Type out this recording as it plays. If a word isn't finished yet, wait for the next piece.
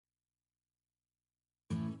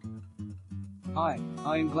Hi,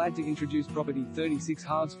 I am glad to introduce property 36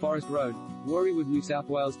 Halves Forest Road, Warriewood, New South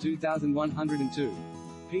Wales 2102.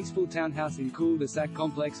 Peaceful townhouse in Cul-De-Sac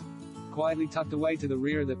complex. Quietly tucked away to the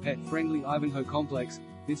rear of the pet-friendly Ivanhoe complex,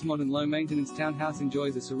 this modern low-maintenance townhouse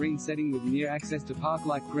enjoys a serene setting with near access to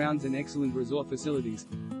park-like grounds and excellent resort facilities.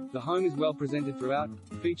 The home is well presented throughout,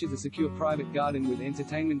 features a secure private garden with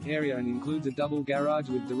entertainment area and includes a double garage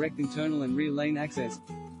with direct internal and rear lane access.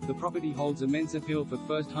 The property holds immense appeal for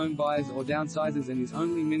first home buyers or downsizers and is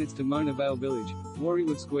only minutes to Mona Vale Village,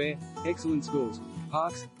 Warriewood Square, excellent schools,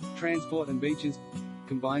 parks, transport and beaches,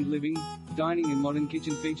 combined living, dining and modern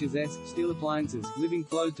kitchen features steel appliances, living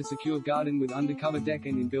flows to secure garden with undercover deck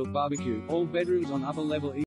and inbuilt barbecue, all bedrooms on upper level.